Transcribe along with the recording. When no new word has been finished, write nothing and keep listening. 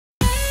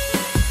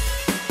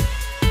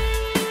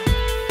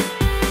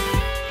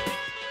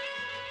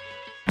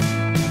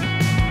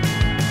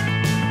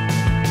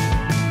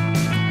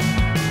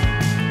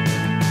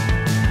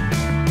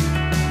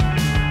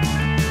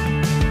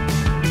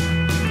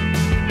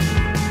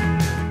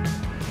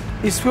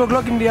It's 3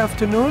 o'clock in the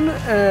afternoon.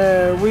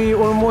 We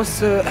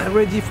almost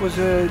ready for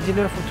the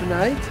dinner for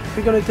tonight.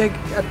 We're going to take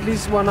at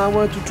least 1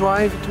 hour to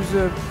drive to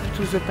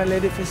the Palais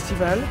des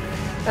Festivals,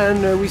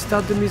 and we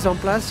start the mise en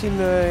place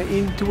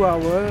in 2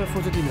 hours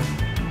for the dinner.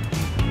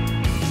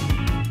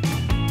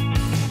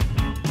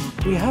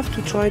 We have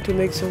to try to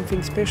make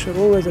something special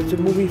always at the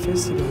movie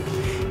festival,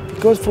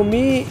 because for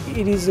me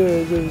it is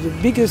the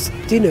biggest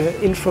dinner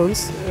in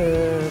France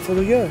for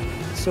the year.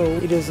 So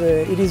it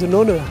is an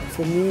honor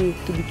for me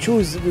to be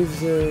chosen with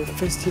the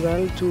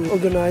festival to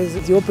organize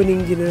the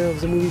opening dinner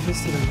of the movie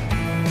festival.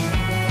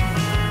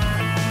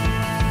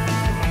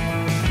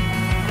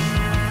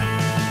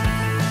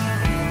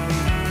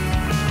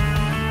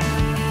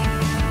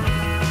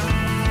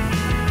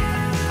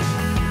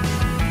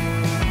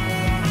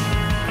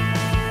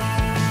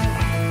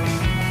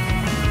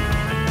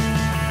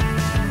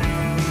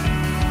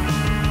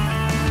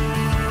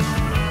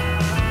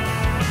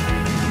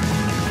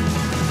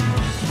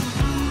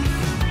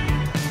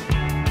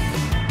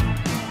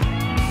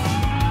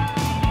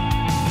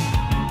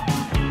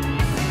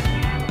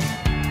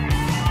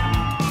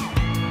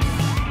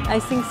 I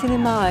think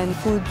cinema and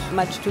food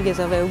match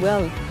together very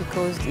well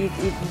because it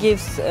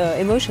gives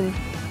emotion,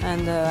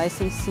 and I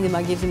think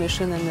cinema gives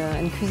emotion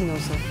and cuisine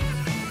also.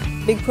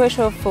 Big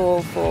pressure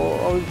for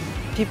all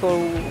people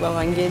who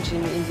are engaged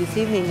in this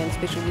evening, and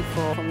especially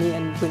for me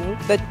and Bruno.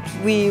 But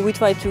we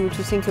try to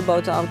think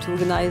about how to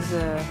organize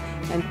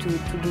and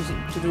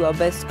to do our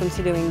best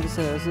considering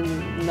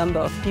the number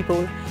of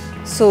people.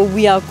 So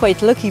we are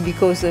quite lucky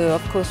because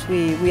of course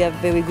we have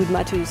very good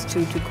materials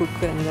to cook,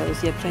 and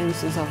the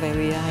appliances are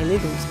very high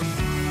levels.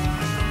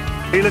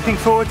 Are you looking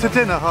forward to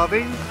dinner,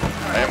 Harvey?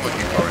 I am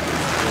looking forward to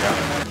dinner,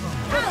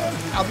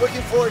 yeah. I'm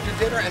looking forward to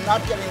dinner and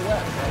not getting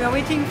wet. We are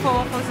waiting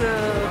for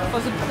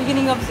the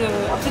beginning of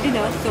the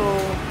dinner, so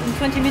in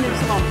 20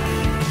 minutes more.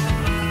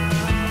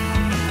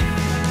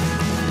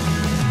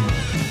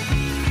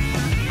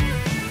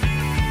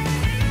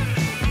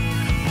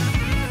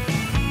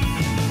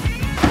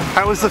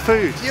 How was the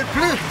food? It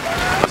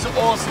was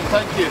awesome,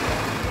 thank you.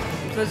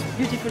 It was a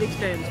beautiful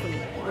experience for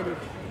me, really.